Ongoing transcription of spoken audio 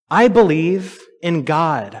I believe in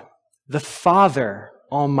God, the Father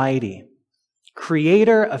Almighty,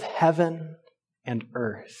 creator of heaven and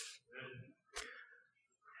earth.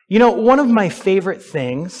 You know, one of my favorite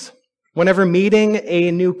things whenever meeting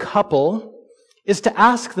a new couple is to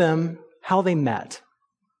ask them how they met.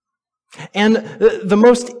 And the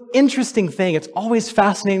most interesting thing, it's always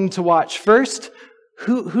fascinating to watch. First,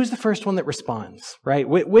 who's the first one that responds, right?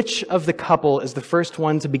 Which of the couple is the first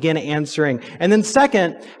one to begin answering? And then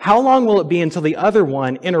second, how long will it be until the other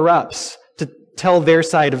one interrupts to tell their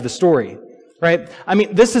side of the story, right? I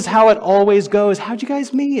mean, this is how it always goes. How'd you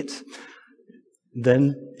guys meet?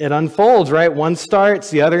 Then it unfolds, right? One starts,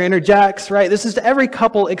 the other interjects, right? This is every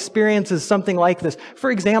couple experiences something like this. For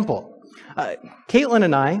example, Caitlin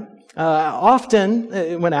and I,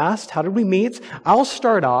 often, when asked, how did we meet? I'll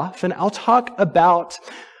start off and I'll talk about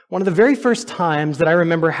one of the very first times that I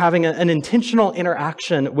remember having an intentional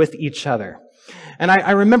interaction with each other. And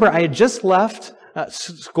I remember I had just left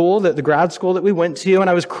school, the grad school that we went to, and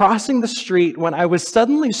I was crossing the street when I was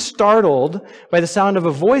suddenly startled by the sound of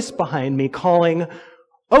a voice behind me calling,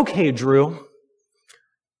 "Okay, Drew."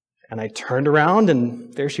 And I turned around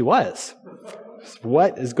and there she was.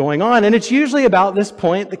 What is going on? And it's usually about this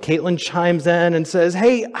point that Caitlin chimes in and says,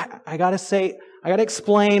 "Hey, I gotta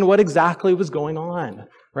explain what exactly was going on,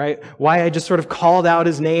 right? Why I just sort of called out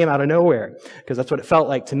his name out of nowhere, because that's what it felt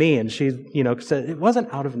like to me." And she, said it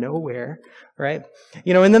wasn't out of nowhere, right?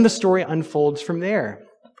 And then the story unfolds from there,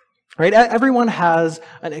 right? Everyone has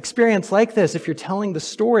an experience like this if you're telling the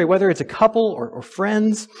story, whether it's a couple or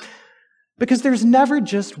friends, because there's never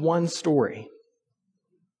just one story.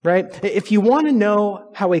 Right? If you want to know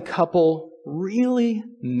how a couple really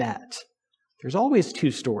met, there's always two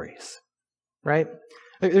stories, right?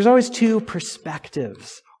 There's always two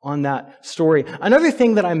perspectives on that story. Another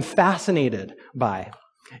thing that I'm fascinated by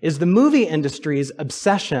is the movie industry's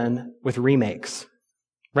obsession with remakes,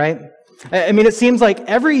 right? I mean, it seems like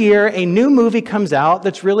every year a new movie comes out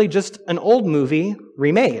that's really just an old movie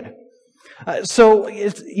remade. So,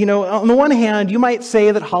 on the one hand, you might say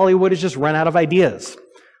that Hollywood has just run out of ideas.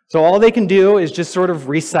 So all they can do is just sort of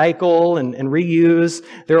recycle and reuse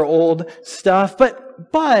their old stuff.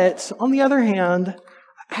 But on the other hand,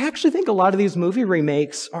 I actually think a lot of these movie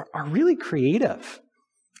remakes are really creative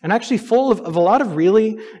and actually full of a lot of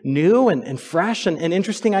really new and fresh and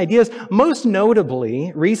interesting ideas. Most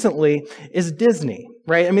notably, recently, is Disney,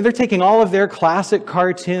 right? I mean, they're taking all of their classic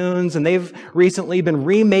cartoons and they've recently been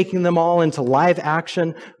remaking them all into live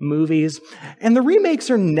action movies. And the remakes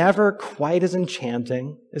are never quite as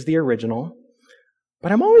enchanting as the original.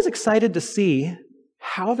 But I'm always excited to see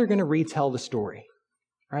how they're going to retell the story,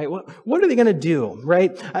 right? What are they going to do,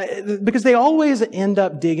 right? Because they always end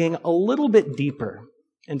up digging a little bit deeper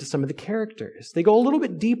into some of the characters. They go a little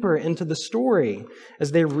bit deeper into the story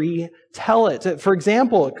as they retell it. For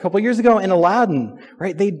example, a couple years ago in Aladdin,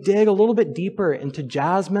 right, they dig a little bit deeper into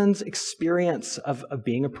Jasmine's experience of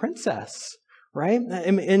being a princess, right?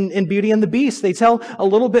 In Beauty and the Beast, they tell a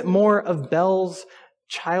little bit more of Belle's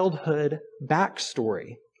childhood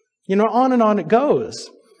backstory. On and on it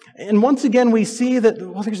goes. And once again, we see that,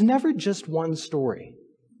 there's never just one story,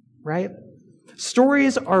 right?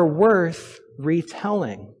 Stories are worth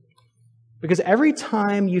retelling, because every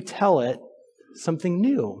time you tell it, something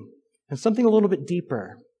new and something a little bit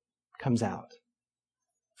deeper comes out.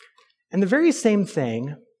 And the very same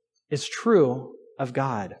thing is true of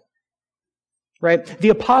God, right? The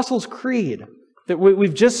Apostles' Creed that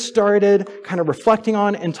we've just started kind of reflecting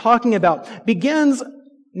on and talking about begins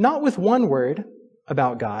not with one word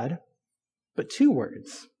about God, but two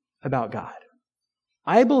words about God.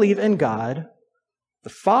 I believe in God, the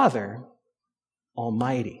Father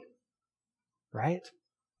Almighty, right?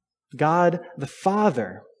 God the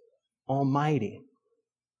Father Almighty.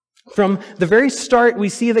 From the very start, we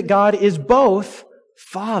see that God is both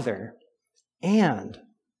Father and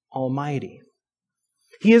Almighty.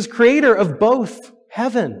 He is creator of both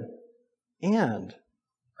heaven and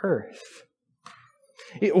earth.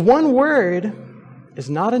 One word is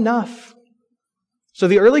not enough. So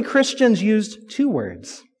the early Christians used two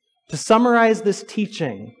words to summarize this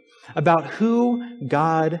teaching about who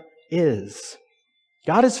God is.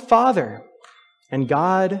 God is Father, and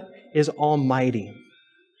God is Almighty.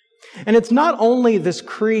 And it's not only this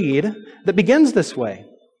creed that begins this way.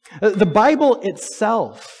 The Bible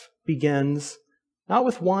itself begins not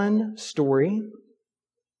with one story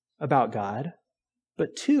about God,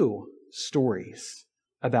 but two stories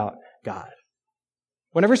about God.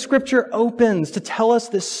 Whenever Scripture opens to tell us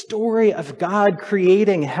this story of God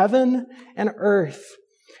creating heaven and earth,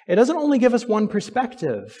 it doesn't only give us one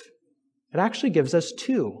perspective, it actually gives us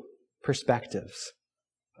two perspectives.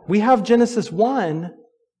 We have Genesis 1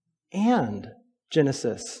 and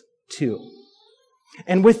Genesis 2.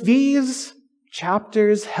 And with these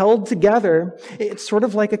chapters held together, it's sort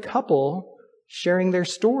of like a couple sharing their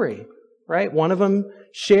story, right? One of them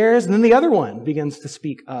shares, and then the other one begins to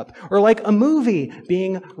speak up. Or like a movie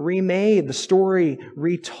being remade, the story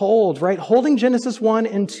retold, right? Holding Genesis 1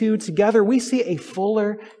 and 2 together, we see a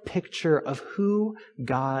fuller picture of who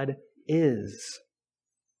God is.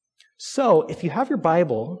 So, if you have your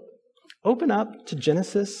Bible, open up to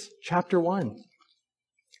Genesis chapter 1.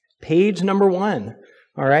 Page number 1,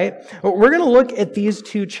 all right? We're going to look at these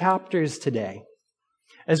two chapters today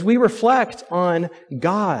as we reflect on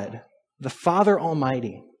God, the Father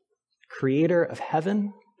Almighty, creator of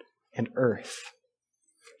heaven and earth.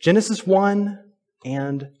 Genesis 1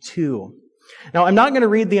 and 2. Now, I'm not going to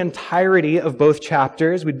read the entirety of both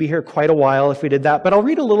chapters. We'd be here quite a while if we did that, but I'll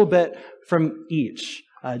read a little bit from each.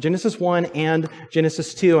 Genesis 1 and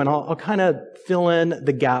Genesis 2, and I'll kind of fill in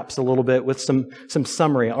the gaps a little bit with some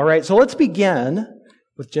summary. All right, so let's begin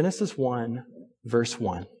with Genesis 1, verse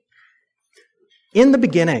 1. In the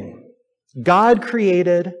beginning, God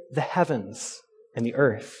created the heavens and the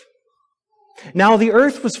earth. Now the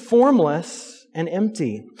earth was formless and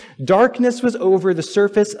empty. Darkness was over the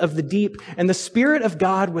surface of the deep, and the Spirit of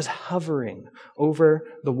God was hovering over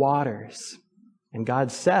the waters. And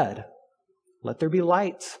God said, "Let there be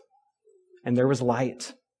light." And there was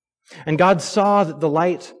light. And God saw that the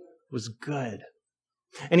light was good.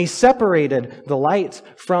 And He separated the light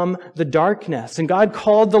from the darkness. And God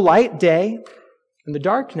called the light day, and the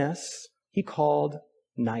darkness He called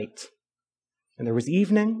night. And there was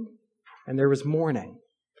evening, and there was morning,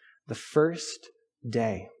 the first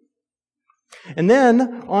day. And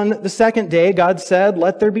then on the second day, God said,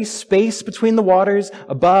 "Let there be space between the waters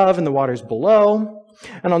above and the waters below."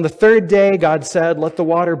 And on the third day, God said, "Let the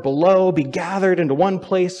water below be gathered into one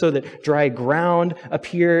place so that dry ground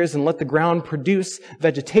appears, and let the ground produce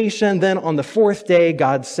vegetation." Then on the fourth day,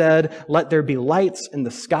 God said, "Let there be lights in the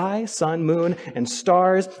sky, sun, moon, and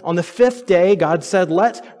stars." On the fifth day, God said,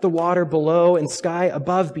 "Let the water below and sky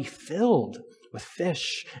above be filled with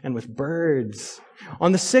fish and with birds."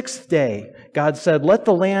 On the sixth day, God said, "Let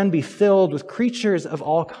the land be filled with creatures of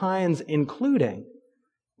all kinds, including,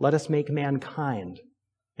 let us make mankind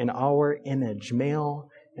in our image, male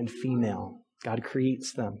and female." God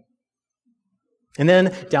creates them. And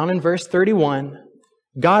then down in verse 31,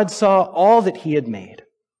 God saw all that He had made,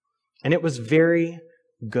 and it was very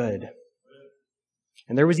good.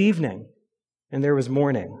 And there was evening, and there was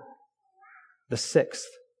morning, the sixth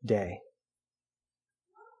day.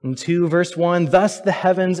 In 2 verse 1, "Thus the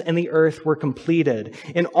heavens and the earth were completed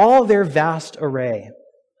in all their vast array.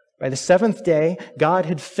 By the seventh day, God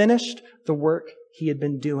had finished the work He had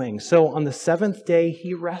been doing. So on the seventh day,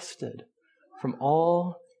 He rested from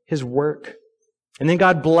all His work. And then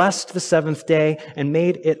God blessed the seventh day and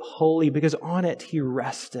made it holy, because on it He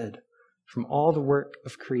rested from all the work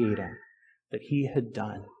of creating that He had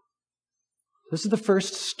done. This is the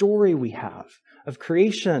first story we have of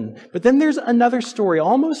creation. But then there's another story,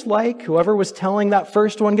 almost like whoever was telling that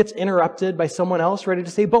first one gets interrupted by someone else ready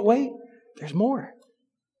to say, "But wait, there's more."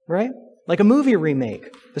 Right? Like a movie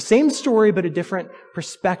remake. The same story, but a different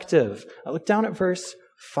perspective. Look down at verse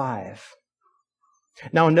 5.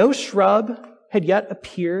 "Now no shrub had yet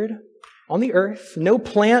appeared on the earth. No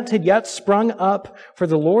plant had yet sprung up, for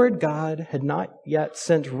the Lord God had not yet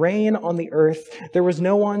sent rain on the earth. There was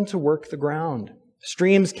no one to work the ground.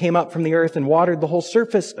 Streams came up from the earth and watered the whole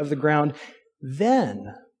surface of the ground.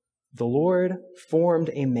 Then the Lord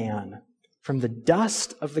formed a man from the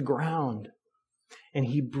dust of the ground, and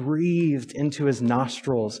He breathed into his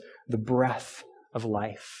nostrils the breath of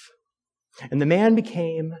life. And the man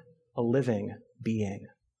became a living being.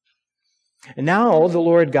 And now the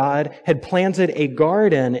Lord God had planted a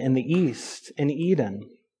garden in the east, in Eden,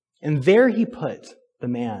 and there He put the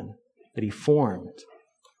man that He formed."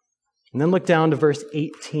 And then look down to verse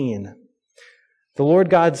 18. "The Lord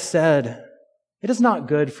God said, 'It is not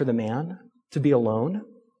good for the man to be alone.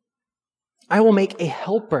 I will make a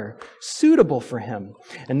helper suitable for him.'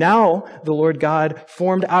 And now the Lord God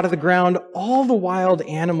formed out of the ground all the wild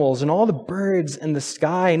animals and all the birds in the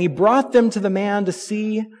sky, and He brought them to the man to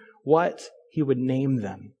see what he would name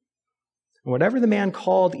them. And whatever the man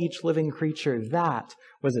called each living creature, that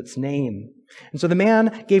was its name. And so the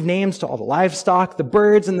man gave names to all the livestock, the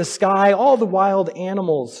birds in the sky, all the wild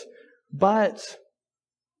animals. But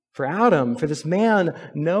for Adam, for this man,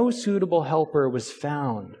 no suitable helper was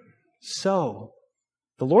found. So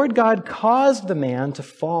the Lord God caused the man to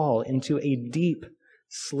fall into a deep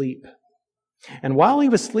sleep. And while he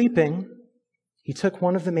was sleeping, He took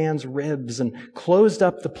one of the man's ribs and closed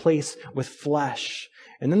up the place with flesh.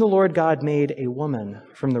 And then the Lord God made a woman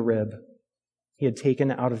from the rib he had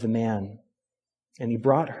taken out of the man, and he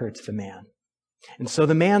brought her to the man. And so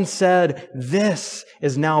the man said, "This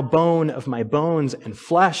is now bone of my bones and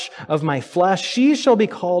flesh of my flesh. She shall be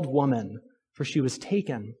called woman, for she was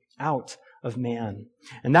taken out of man.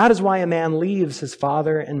 And that is why a man leaves his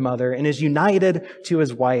father and mother and is united to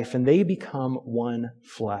his wife, and they become one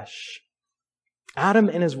flesh." Adam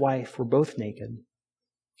and his wife were both naked,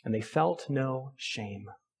 and they felt no shame.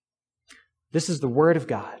 This is the word of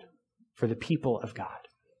God for the people of God.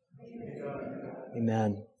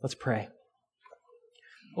 Amen. Let's pray.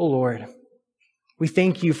 Oh Lord, we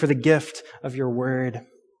thank you for the gift of your word,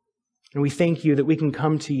 and we thank you that we can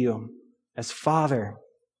come to you as Father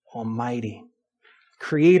Almighty,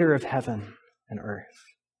 Creator of heaven and earth.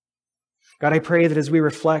 God, I pray that as we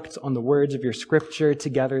reflect on the words of your scripture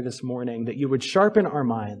together this morning, that you would sharpen our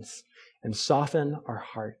minds and soften our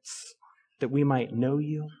hearts, that we might know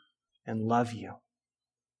you and love you.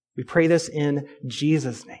 We pray this in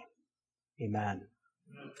Jesus' name. Amen.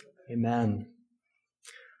 Amen.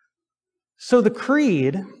 So the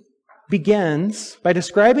Creed begins by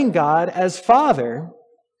describing God as Father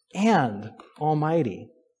and Almighty.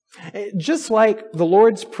 Just like the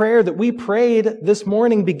Lord's Prayer that we prayed this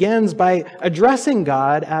morning begins by addressing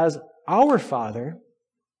God as our Father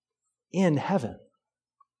in heaven,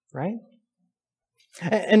 right?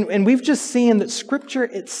 And we've just seen that Scripture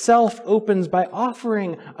itself opens by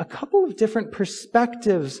offering a couple of different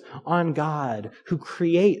perspectives on God who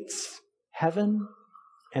creates heaven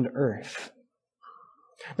and earth.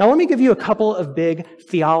 Now, let me give you a couple of big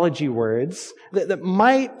theology words that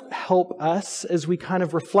might help us as we kind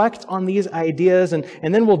of reflect on these ideas, and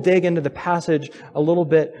then we'll dig into the passage a little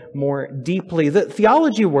bit more deeply. The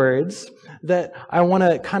theology words that I want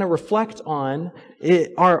to kind of reflect on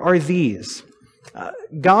are these.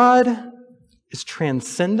 God is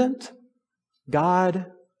transcendent.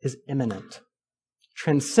 God is immanent.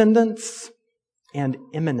 Transcendence and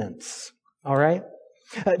immanence. All right?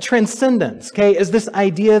 Transcendence, okay, is this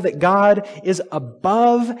idea that God is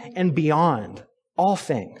above and beyond all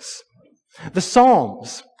things. The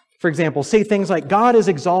Psalms, for example, say things like, God is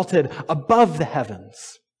exalted above the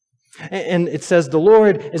heavens. And it says, the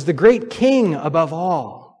Lord is the great King above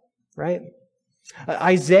all, right?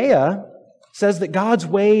 Isaiah says that God's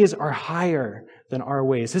ways are higher than our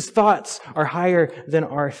ways. His thoughts are higher than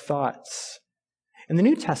our thoughts. In the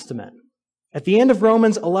New Testament, at the end of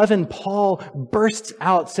Romans 11, Paul bursts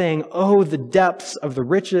out saying, "Oh, the depths of the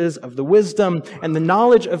riches of the wisdom and the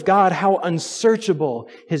knowledge of God, how unsearchable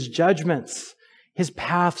his judgments. His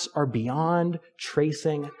paths are beyond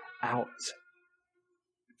tracing out."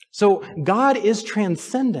 So God is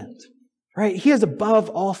transcendent, right? He is above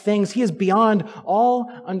all things. He is beyond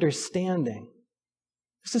all understanding.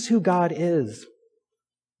 This is who God is.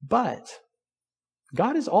 But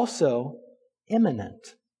God is also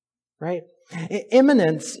immanent, right?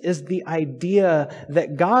 Immanence is the idea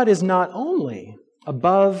that God is not only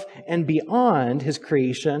above and beyond his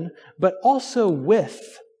creation, but also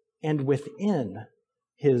with and within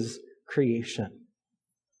his creation.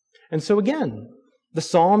 And so again, the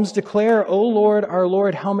Psalms declare, "O Lord, our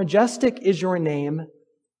Lord, how majestic is your name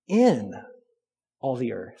in all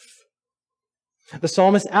the earth." The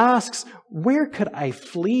psalmist asks, "Where could I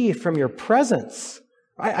flee from your presence?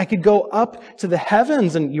 I could go up to the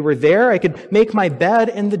heavens and you were there. I could make my bed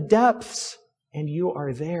in the depths and you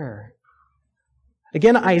are there."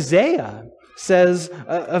 Again, Isaiah says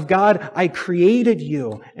of God, "I created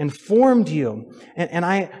you and formed you.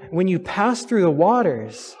 And when you pass through the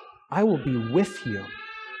waters, I will be with you."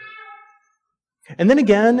 And then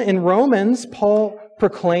again, in Romans, Paul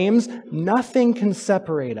proclaims, "Nothing can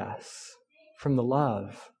separate us from the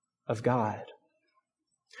love of God."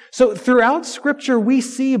 So throughout Scripture, we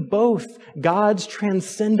see both God's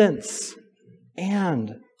transcendence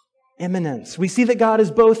and immanence. We see that God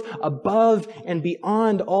is both above and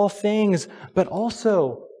beyond all things, but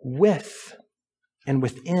also with and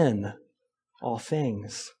within all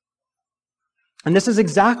things. And this is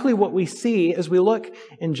exactly what we see as we look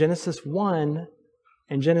in Genesis 1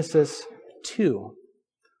 and Genesis 2.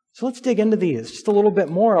 So let's dig into these just a little bit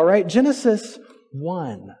more, all right? Genesis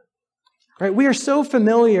 1. Right? We are so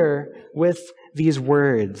familiar with these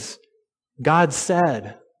words. God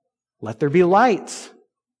said, "Let there be light."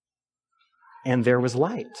 And there was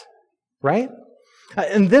light, right?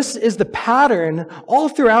 And this is the pattern all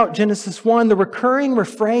throughout Genesis 1. The recurring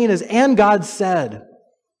refrain is, "And God said,"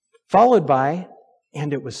 followed by,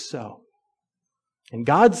 "And it was so." And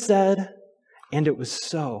God said, and it was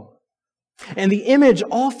so. And the image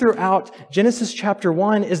all throughout Genesis chapter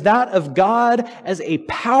 1 is that of God as a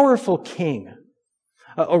powerful king,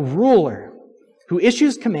 a ruler who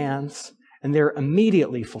issues commands and they're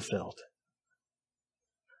immediately fulfilled.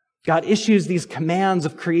 God issues these commands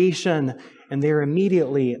of creation and they're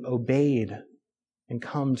immediately obeyed and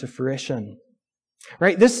come to fruition.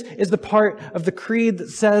 Right? This is the part of the creed that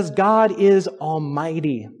says God is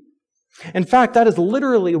almighty. In fact, that is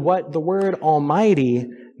literally what the word almighty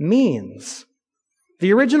means.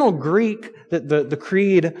 The original Greek that the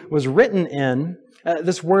creed was written in,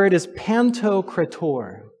 this word is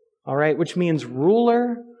pantokrator, all right, which means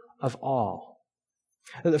ruler of all.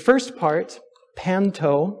 The first part,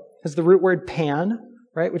 panto, is the root word pan,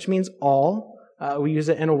 right, which means all. We use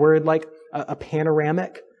it in a word like a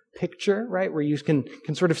panoramic picture, right, where you can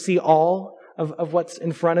sort of see all of what's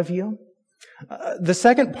in front of you. The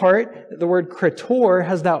second part, the word krator,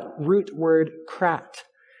 has that root word krat,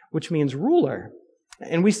 which means ruler.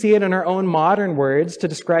 And we see it in our own modern words to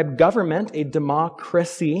describe government. A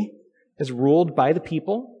democracy is ruled by the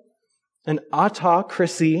people. An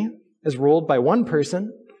autocracy is ruled by one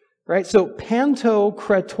person, right? So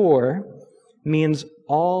pantokrator means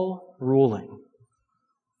all ruling,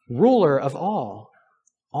 ruler of all,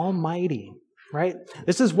 almighty, right?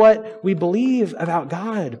 This is what we believe about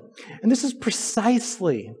God. And this is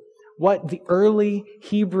precisely what the early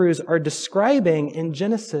Hebrews are describing in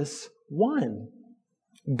Genesis 1.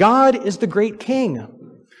 God is the great king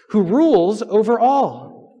who rules over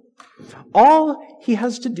all. All he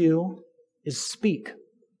has to do is speak,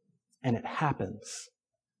 and it happens.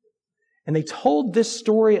 And they told this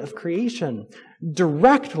story of creation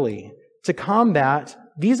directly to combat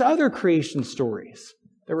these other creation stories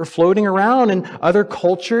that were floating around in other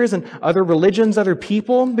cultures and other religions, other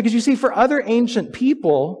people. Because you see, for other ancient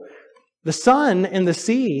people, the sun and the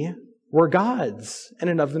sea were gods in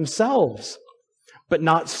and of themselves. But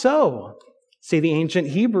not so, say the ancient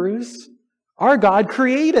Hebrews. Our God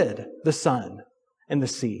created the sun and the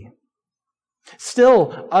sea.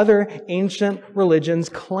 Still, other ancient religions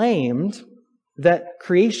claimed that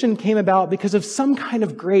creation came about because of some kind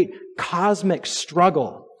of great cosmic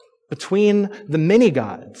struggle between the many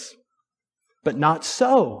gods. But not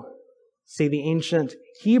so, say the ancient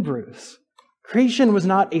Hebrews. Creation was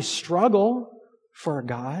not a struggle for a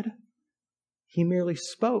God. He merely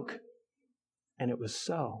spoke, and it was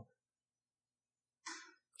so.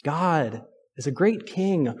 God is a great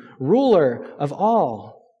king, ruler of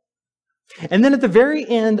all. And then at the very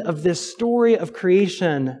end of this story of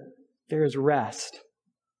creation, there is rest.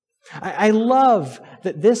 I love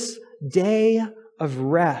that this day of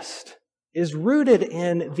rest is rooted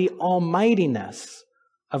in the almightiness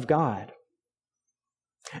of God.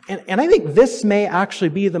 And I think this may actually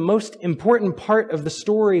be the most important part of the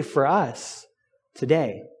story for us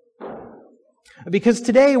today. Because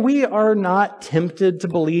today we are not tempted to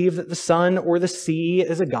believe that the sun or the sea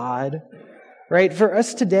is a god, right? For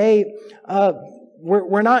us today,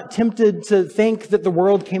 we're not tempted to think that the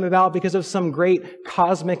world came about because of some great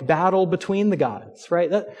cosmic battle between the gods, right?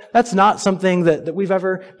 That's not something that we've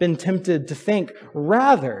ever been tempted to think.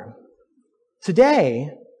 Rather,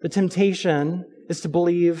 today, the temptation is to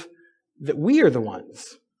believe that we are the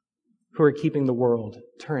ones who are keeping the world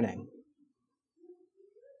turning.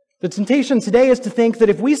 The temptation today is to think that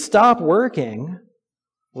if we stop working,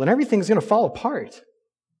 well, then everything's going to fall apart.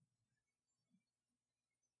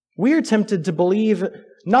 We are tempted to believe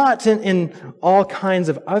not in all kinds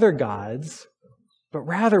of other gods, but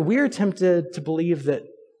rather we are tempted to believe that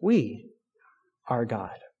we are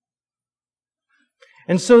God.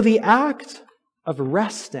 And so the act of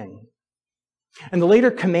resting and the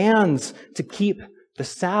later commands to keep the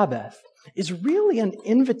Sabbath is really an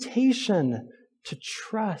invitation to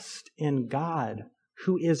trust in God,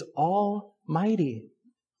 who is almighty,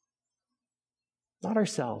 not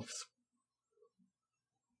ourselves.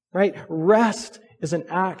 Right? Rest is an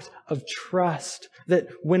act of trust that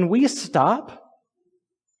when we stop,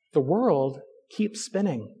 the world keeps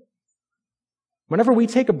spinning. Whenever we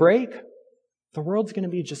take a break, the world's going to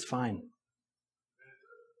be just fine.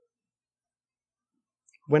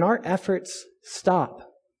 When our efforts stop,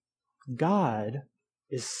 God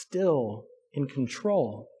is still in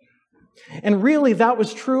control. And really, that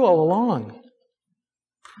was true all along.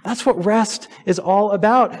 That's what rest is all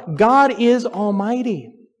about. God is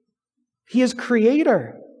almighty. He is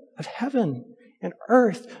creator of heaven and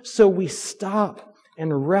earth. So we stop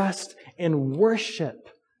and rest and worship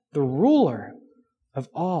the ruler of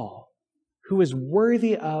all, who is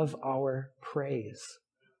worthy of our praise.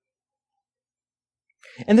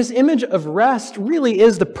 And this image of rest really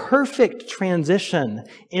is the perfect transition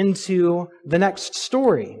into the next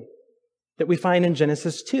story that we find in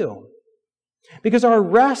Genesis 2. Because our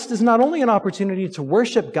rest is not only an opportunity to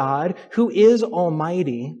worship God, who is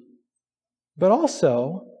almighty, but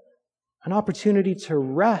also an opportunity to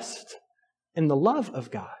rest in the love of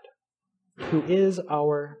God, who is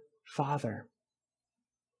our Father.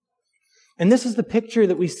 And this is the picture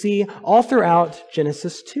that we see all throughout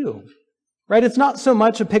Genesis 2. Right? It's not so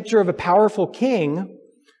much a picture of a powerful king,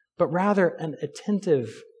 but rather an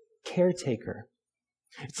attentive caretaker.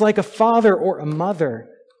 It's like a father or a mother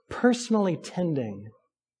personally tending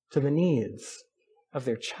to the needs of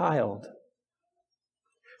their child.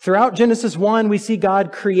 Throughout Genesis 1, we see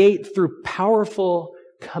God create through powerful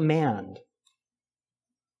command.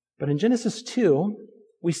 But in Genesis 2,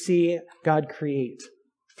 we see God create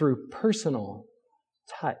through personal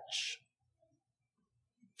touch.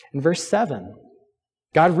 In verse 7,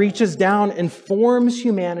 God reaches down and forms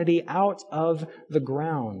humanity out of the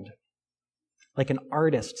ground, like an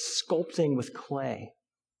artist sculpting with clay.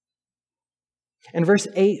 In verse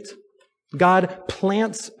 8, God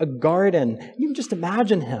plants a garden. You can just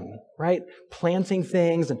imagine him, right? Planting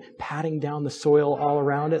things and patting down the soil all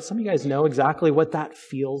around it. Some of you guys know exactly what that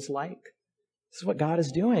feels like. This is what God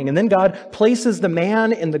is doing. And then God places the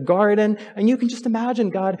man in the garden, and you can just imagine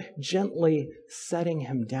God gently setting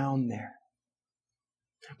him down there.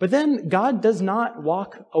 But then God does not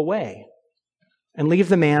walk away and leave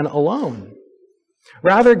the man alone.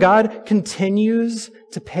 Rather, God continues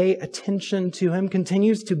to pay attention to him,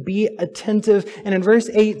 continues to be attentive. And in verse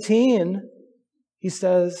 18, he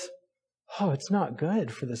says, "Oh, it's not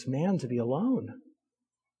good for this man to be alone."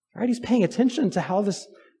 Right? He's paying attention to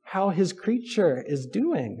how his creature is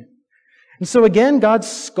doing. And so again, God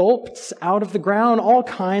sculpts out of the ground all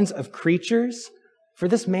kinds of creatures for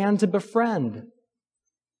this man to befriend.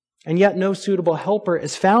 And yet no suitable helper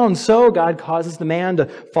is found. So God causes the man to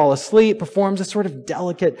fall asleep, performs a sort of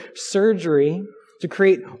delicate surgery to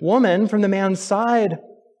create woman from the man's side.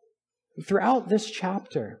 Throughout this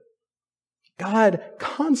chapter, God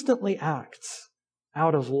constantly acts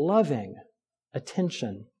out of loving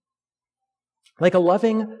attention. Like a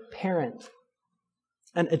loving parent,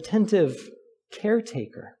 an attentive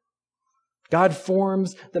caretaker. God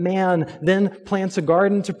forms the man, then plants a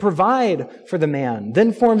garden to provide for the man,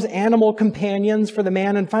 then forms animal companions for the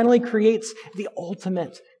man, and finally creates the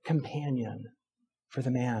ultimate companion for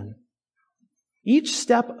the man. Each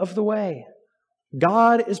step of the way,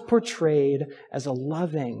 God is portrayed as a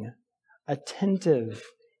loving, attentive,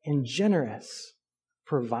 and generous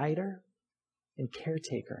provider and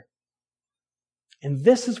caretaker. And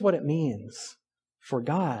this is what it means for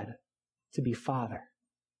God to be Father.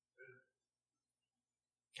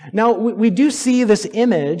 Now, we do see this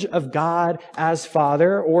image of God as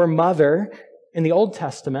Father or Mother in the Old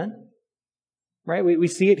Testament, right? We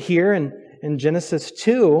see it here in Genesis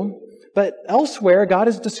 2, but elsewhere, God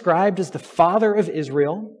is described as the Father of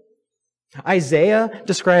Israel. Isaiah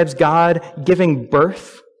describes God giving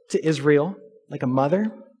birth to Israel like a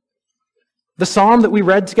mother. The psalm that we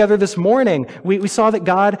read together this morning, we saw that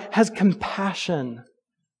God has compassion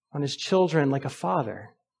on his children like a father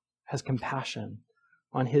has compassion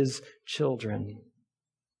on his children.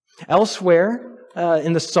 Elsewhere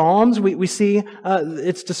in the Psalms, we see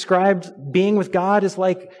it's described being with God is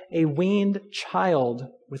like a weaned child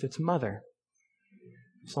with its mother.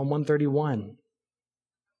 Psalm 131.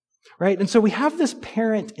 Right? And so we have this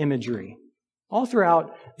parent imagery all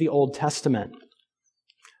throughout the Old Testament.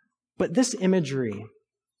 But this imagery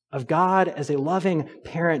of God as a loving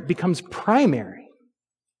parent becomes primary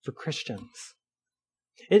for Christians.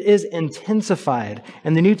 It is intensified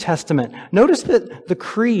in the New Testament. Notice that the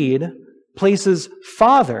Creed places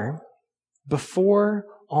Father before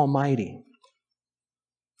Almighty.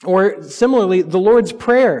 Or similarly, the Lord's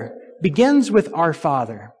Prayer begins with Our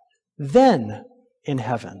Father, then in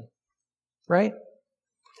heaven. Right?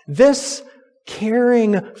 This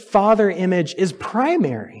caring Father image is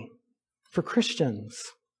primary for Christians.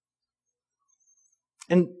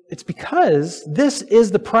 And it's because this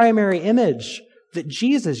is the primary image that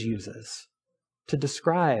Jesus uses to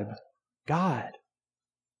describe God.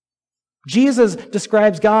 Jesus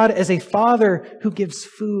describes God as a father who gives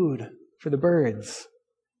food for the birds.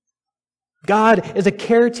 God is a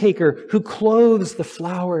caretaker who clothes the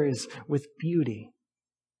flowers with beauty.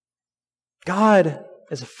 God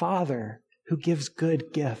is a father who gives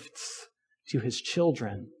good gifts to his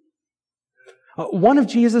children. One of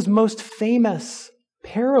Jesus' most famous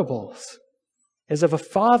parables is of a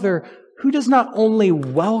father who does not only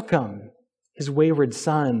welcome his wayward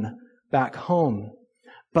son back home,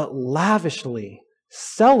 but lavishly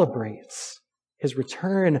celebrates his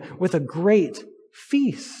return with a great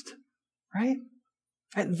feast, right?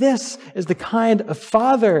 This is the kind of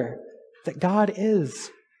Father that God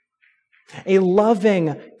is. A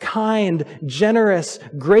loving, kind, generous,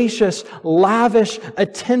 gracious, lavish,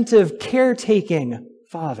 attentive, caretaking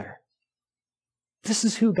Father. This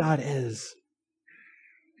is who God is.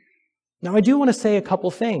 Now, I do want to say a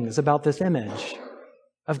couple things about this image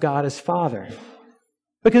of God as Father.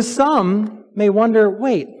 Because some may wonder,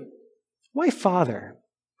 wait, why Father?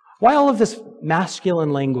 Why all of this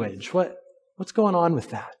masculine language? What's going on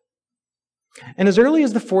with that? And as early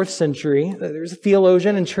as the 4th century, there's a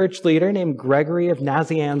theologian and church leader named Gregory of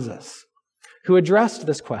Nazianzus who addressed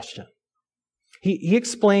this question. He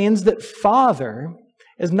explains that Father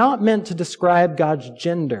is not meant to describe God's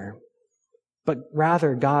gender, but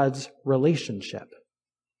rather God's relationship.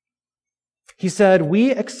 He said,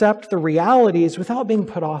 we accept the realities without being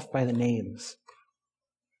put off by the names.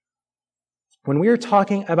 When we are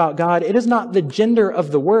talking about God, it is not the gender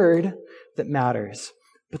of the word that matters,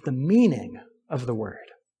 but the meaning of the word,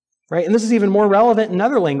 right? And this is even more relevant in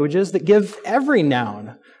other languages that give every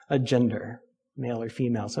noun a gender, male or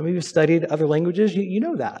female. Some of you have studied other languages, you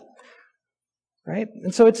know that, right?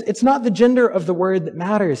 And so it's not the gender of the word that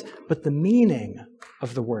matters, but the meaning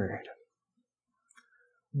of the word.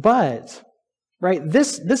 But, right,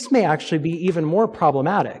 this may actually be even more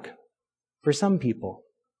problematic for some people.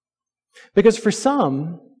 Because for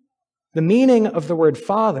some, the meaning of the word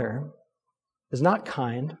Father is not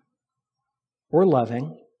kind or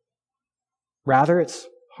loving. Rather, it's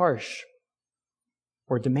harsh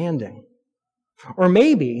or demanding. Or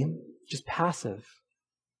maybe just passive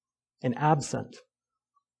and absent.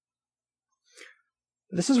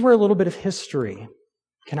 This is where a little bit of history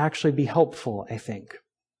can actually be helpful, I think.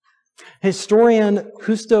 Historian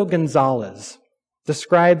Justo Gonzalez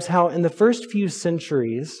describes how in the first few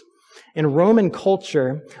centuries in Roman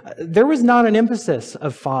culture, there was not an emphasis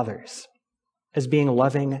of fathers as being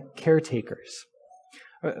loving caretakers.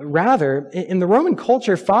 Rather, in the Roman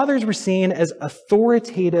culture, fathers were seen as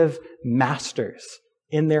authoritative masters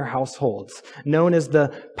in their households, known as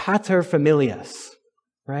the pater familias,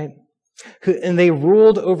 right? And they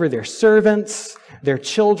ruled over their servants, their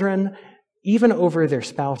children, even over their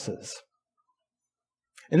spouses.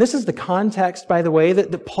 And this is the context, by the way,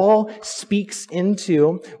 that Paul speaks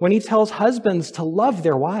into when he tells husbands to love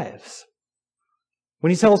their wives.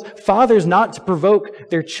 When he tells fathers not to provoke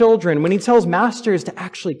their children. When he tells masters to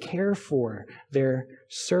actually care for their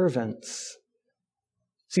servants.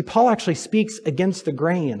 See, Paul actually speaks against the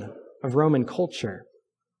grain of Roman culture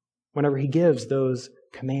whenever he gives those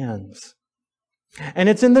commands. And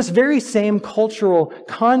it's in this very same cultural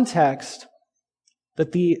context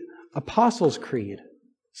that the Apostles' Creed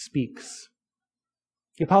speaks.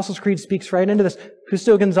 The Apostles' Creed speaks right into this.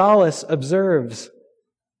 Justo Gonzalez observes,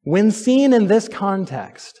 when seen in this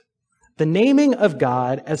context, the naming of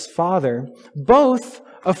God as Father both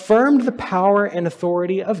affirmed the power and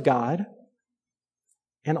authority of God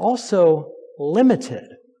and also limited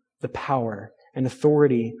the power and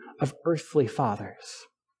authority of earthly fathers,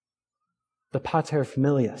 the pater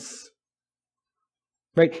familias.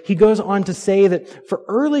 Right? He goes on to say that for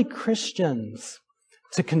early Christians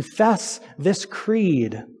to confess this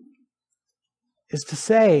creed is to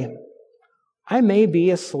say, I may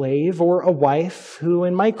be a slave or a wife who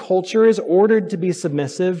in my culture is ordered to be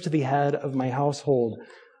submissive to the head of my household,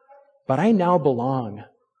 but I now belong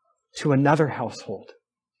to another household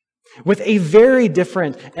with a very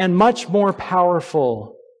different and much more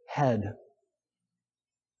powerful head.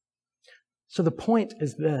 So the point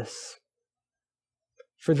is this.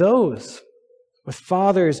 For those with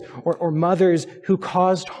fathers or mothers who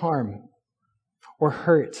caused harm or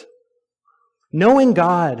hurt, knowing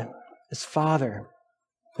God as Father,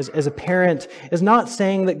 as a parent, is not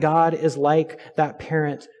saying that God is like that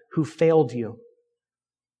parent who failed you.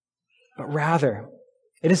 But rather,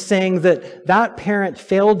 it is saying that that parent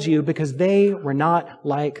failed you because they were not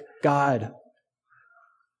like God.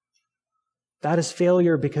 That is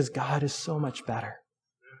failure because God is so much better.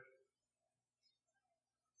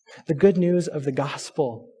 The good news of the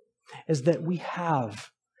gospel is that we have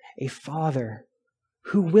a Father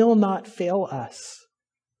who will not fail us.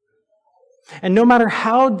 And no matter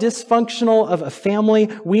how dysfunctional of a family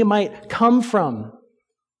we might come from,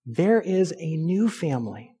 there is a new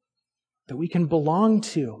family that we can belong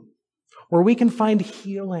to, where we can find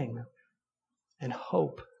healing and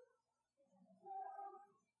hope.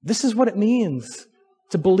 This is what it means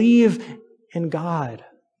to believe in God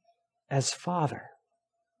as Father.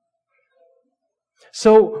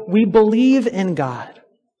 So we believe in God,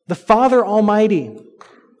 the Father Almighty,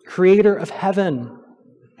 creator of heaven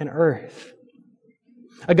and earth.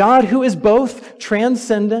 A God who is both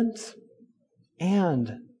transcendent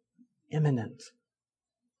and immanent.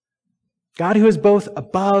 God who is both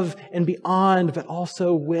above and beyond, but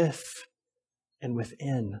also with and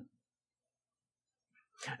within.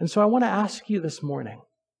 And so I want to ask you this morning,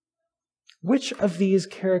 which of these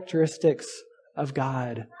characteristics of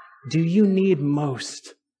God do you need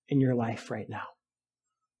most in your life right now?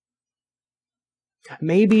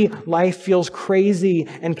 Maybe life feels crazy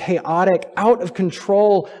and chaotic, out of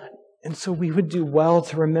control, and so we would do well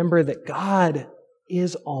to remember that God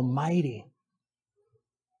is almighty.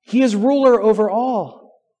 He is ruler over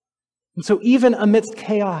all. And so even amidst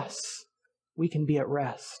chaos, we can be at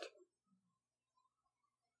rest.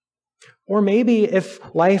 Or maybe if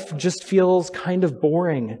life just feels kind of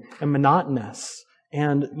boring and monotonous,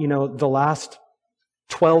 and, the last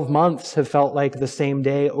 12 months have felt like the same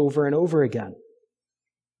day over and over again.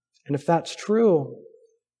 And if that's true,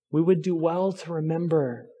 we would do well to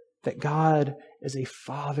remember that God is a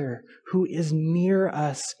Father who is near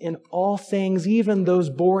us in all things, even those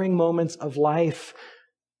boring moments of life,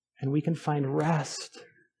 and we can find rest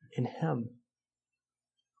in Him.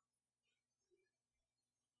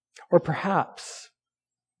 Or perhaps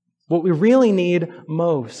what we really need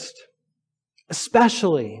most,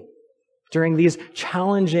 especially during these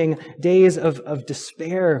challenging days of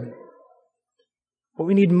despair, what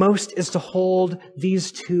we need most is to hold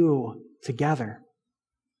these two together.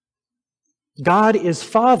 God is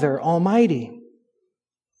Father Almighty,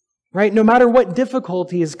 right? No matter what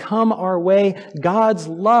difficulties come our way, God's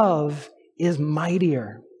love is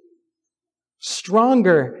mightier,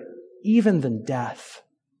 stronger even than death.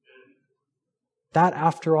 That,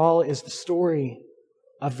 after all, is the story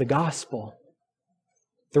of the gospel.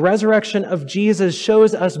 The resurrection of Jesus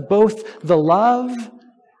shows us both the love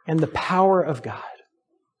and the power of God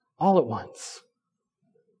all at once.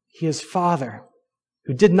 He is Father,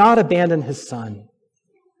 who did not abandon His Son,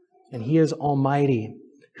 and He is Almighty,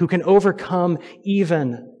 who can overcome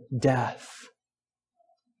even death.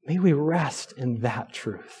 May we rest in that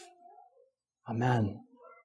truth. Amen.